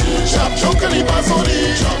cup of tea. Chop chokali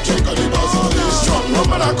basoli, chop chokali basoli. Strong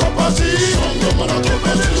woman a cup of tea, strong woman a cup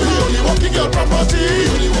of tea. The only walking girl property,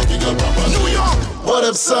 only walking girl property. New York. What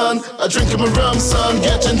up, son? I drink him a rum, son.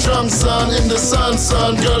 Getting drunk, son. In the sun,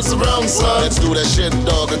 son. Girls around, son. Let's do that shit,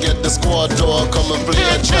 dog. I get the squad, dog. Come and play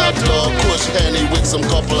a job, dog. Push Henny with some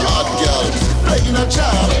couple hot gal. Playing a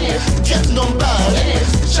job, getting on bad.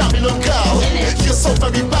 Chopping on cow. You're so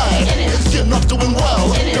very bad. You're not doing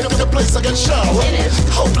well. The place I get shell.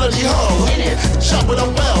 How bloody hell. Chop it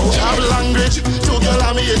up well. Job language. Two girl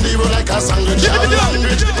on me in the road like a sandwich. Job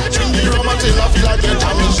language. Drink the rum until I feel like a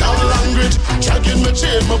damage. Job language. Dragging my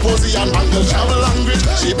chain, my posy and angle. Travel language.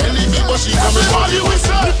 She belly me, but she coming for you.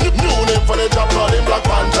 New name for the job, call him Black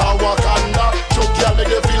Panther, Wakanda. Choke y'all make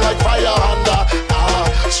they feel like fire under.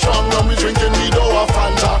 Strong rum, we drinking, we don't have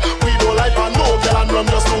Fanta. We don't like a no girl and rum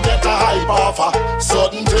just to get a hype offer.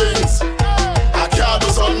 Certain things, I can't do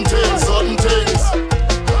certain things, certain things.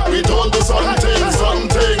 We don't do certain things, certain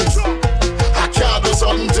things. I can't do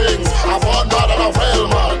certain things. I want bad and I well,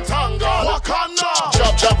 man. Wakanda.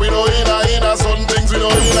 Chop, we know inna, certain things we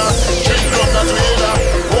know inna. Drink rum that we inna,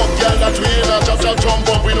 walk girl that we inna. Chop, jump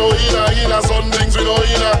up, we know inna, certain things we know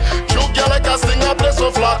inna. Choke girl like a stinger, place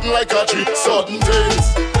so flatten like a tree. Certain things,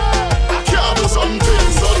 I can't do certain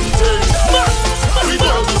things, certain things. We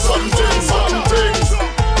don't do certain things, certain things.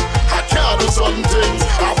 I can't do certain things.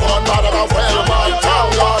 I want bad and I well.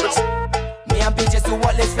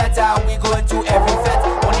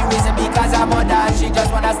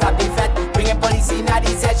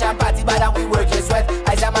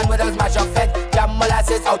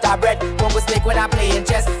 a bread. Won't go snake when I'm playing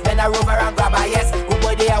chess. Then I rover and grab a yes. Who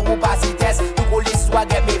boy they and who pass the test. Too cool, this is what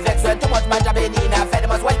get me vexed. When too much man jabbing in a fed.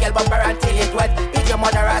 Must well kill bumper until it wet. Beat your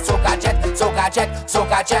mother a soca jet, soca jet,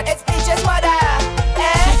 soca jet. It's Peach's mother.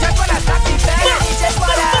 She just wanna stop the fed. Peach's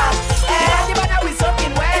mother. The mother we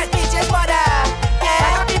soaking wet. Peach's mother.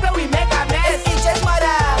 The people we make a mess. Peach's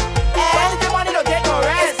mother. When the money don't get no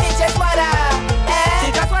rest. Peach's mother.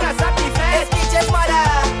 She just wanna stop the fed. Peach's mother.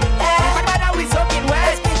 The mother we soaking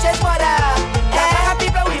wet. Peach's mother. The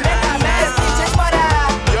people we make a mess. Peach's mother.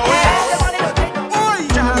 The money don't get no rest.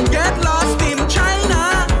 Job get lost in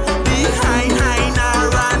China. Behind Hina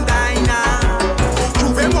and Dina.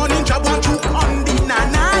 Juve morning job want you on the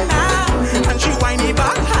na-na-na. And she whiny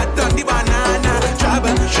back hot on the banana. Job,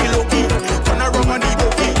 she lucky. Turn around on the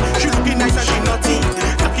bookie. She looking nice and she nutty.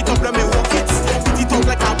 Knock it up, let me walk it. Beat it up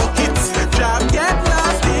like a bucket. Job get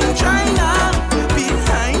lost in China.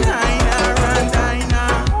 Behind Hina and Dina.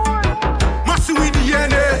 Massive with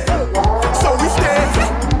DNA. So we stay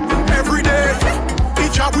every day.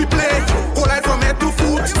 Each job we play. All life from head to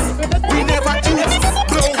foot. We never choose.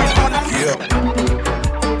 Blowing on. Yeah,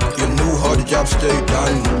 you know how the job stay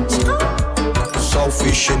done.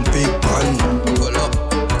 Selfish and big pan. Pull up,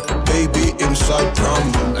 baby inside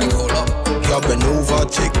pram. Like hold up, girl bend over,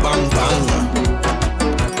 take bang bang.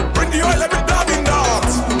 Bring the oil, let me blabbing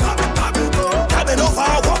that. Cabin over,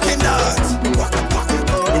 walking that.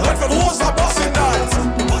 We went from horse to bossing that.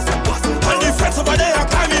 And the friends over there are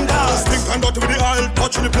climbing that. Stink and dirty with the aisle,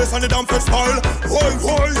 touching the place and the damn first pile. Why,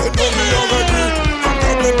 you know me already. I'm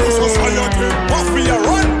problem to society. Must be a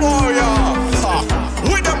right boy, yeah. Ha.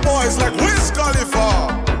 With them boys like Wiz Khalifa.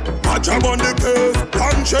 I jam on the cave,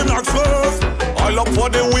 punching like surf. All up for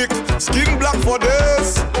the week, skin black for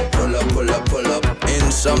this. Pull up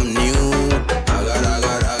in some new. I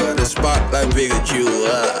got the spotlight Pikachu. You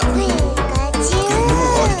know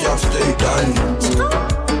how the job stay done.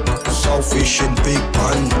 Selfish and big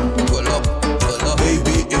pan. Pull up,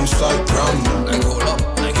 baby inside pram. Like hold up,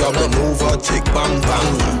 girl bend over, take bang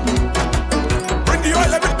bang. Bring the oil,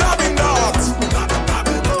 let me dabbing that.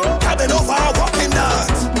 Cabin over, walking that.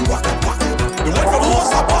 The went from horse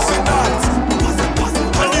to bossing that.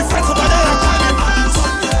 And the friends over there are climbing that.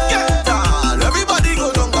 Get down, everybody go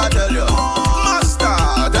down, I tell you. Master,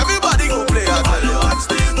 everybody go play, I tell you.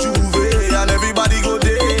 Juve and everybody go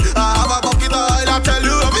day. I have a bucket of oil, I tell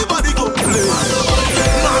you. Everybody go play.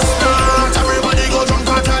 Master, everybody go drunk,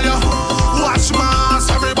 I tell you. Watch mass,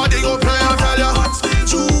 everybody go play, I tell you.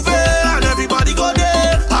 Juve and everybody go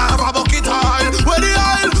day. I have a bucket of oil, where the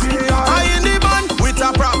oil? I in the band with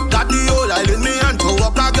a prop. Got the whole oil in me and throw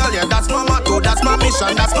up that girl, yeah. That's my motto, that's my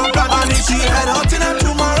mission, that's my plan. And if she head out in her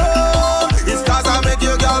tomorrow, it's cause I make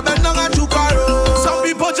your girl bend down and choke her up. Some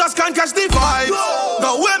people just can't catch the vibe.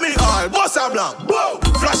 The way me all, boss a blank.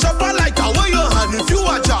 Flash up a light, away your hand if you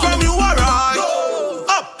a job. From you a ride.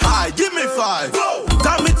 Up high, give me 5.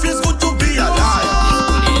 Damn, it feels good to be alive.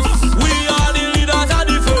 We are the leaders of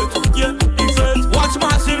the faith, yeah, the faith. Watch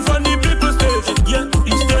massive from the people stage, yeah,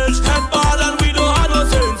 the stage. Head bad and we don't have no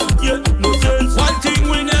sense, yeah, no sense. One thing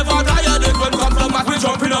we never tired it when come to mass, we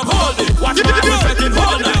jumping up all day. Watch mass, we sweating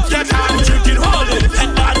all night, get high, we drinking all day.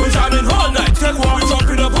 Head bad, we jamming all night, take one, we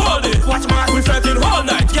jumping up all day. Watch mass, we sweating all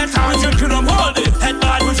night, get high, we drinking up all day. Head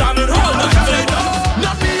bad, we jamming all night.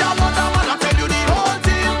 Not me alone, man, I tell you the whole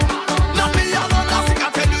team. Not me alone, I think I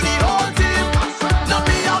tell you the whole team. Not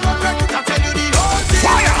me alone, ready to tell you the whole team.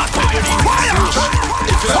 Fire! I tell you the fire!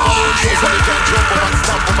 If you have all shoes, then you can jump up and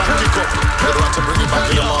stamp up and kick up. Better want to bring it back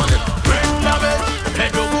in the morning. Bring cabbage,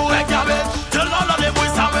 head to go like cabbage. Tell all of them we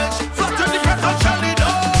savage. Flat to the front and shell it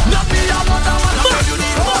up. Not me alone, man, I tell you the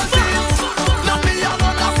whole team. Not me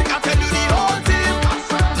alone, I think I tell you the whole team.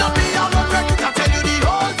 Not me alone, ready to tell you the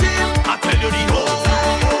whole team. I tell you the whole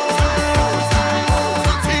team.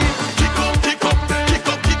 Kick up, kick up, kick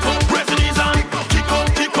up, kick up, press the knees on. Kick up,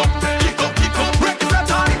 kick up, kick up, kick up, break the flat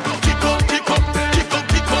time. Kick up, kick up, kick up,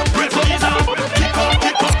 kick up, press the knees on. Kick up,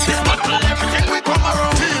 kick up, this battle everything we come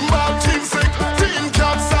around. Team ball, team sick, team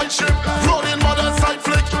cap side ship, rolling modern side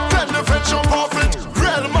flick, then the French jump off it,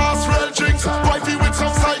 real mass, real jinx, wifey with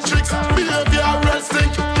some side chicks, behavior real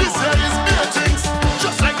stink, this here is beer things.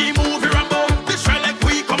 Just like the movie Rambo, this try like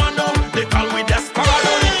we commando. They call we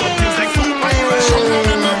desperado, they put things like superheroes. Sugar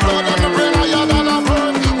in the blood and the brain higher than a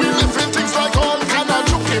bird, we live in things like all kind of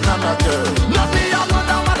joking and a girl. Not me alone,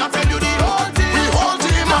 now man, I tell you the whole team. We whole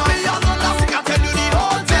team, Not me alone, I think I tell you the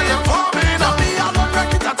whole team. tell them for me Not me alone,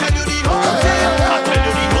 record, I tell you the whole team. I tell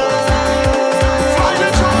you the whole team. Find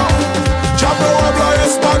it wrong. Jab no habla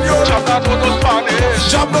español. Jab no habla Spanish.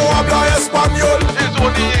 Jab no habla español. It's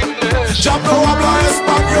only English. Jab no habla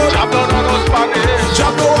español. Jab no Spanish.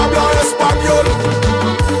 Jab no habla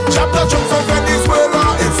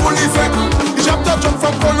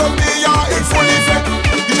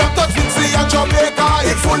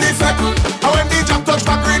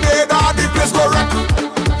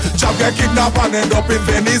up and end up in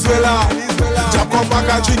Venezuela. Jab come back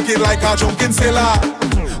and drinking like a drunken sailor.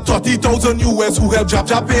 30,000 US who help Jab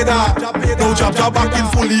pay that. Now Jab back in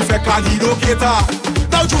full effect and he don't cater.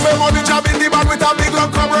 Now Juve money Jab in the band with a big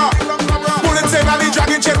long camera. Pulling Saint and he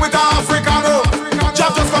dragging chain with a Africano.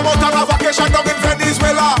 Jab just come out on a vacation down in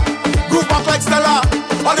Venezuela. Group back like Stella,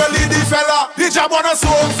 on the lady fella. The Jab wanna so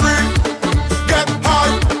free. Get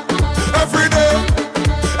high every day,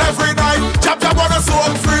 every night. Jab wanna so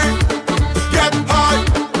free. Get high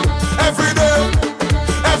every day,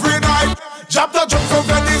 every night. Jab the jump from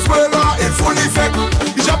Venezuela in full effect.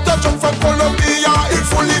 The Jab the jump from Colombia in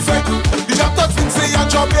full effect. The Jab the Finsey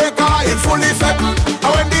and Jamaica in full effect.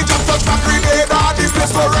 And when the Jab touch back Grenada, this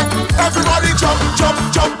place correct. Everybody jump, jump,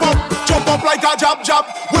 jump up like a Jab.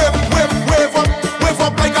 Wave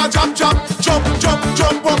up like a Jab. Jump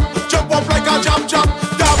up like a Jab.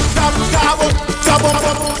 Dab up.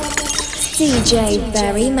 DJ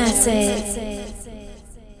Barrymattic.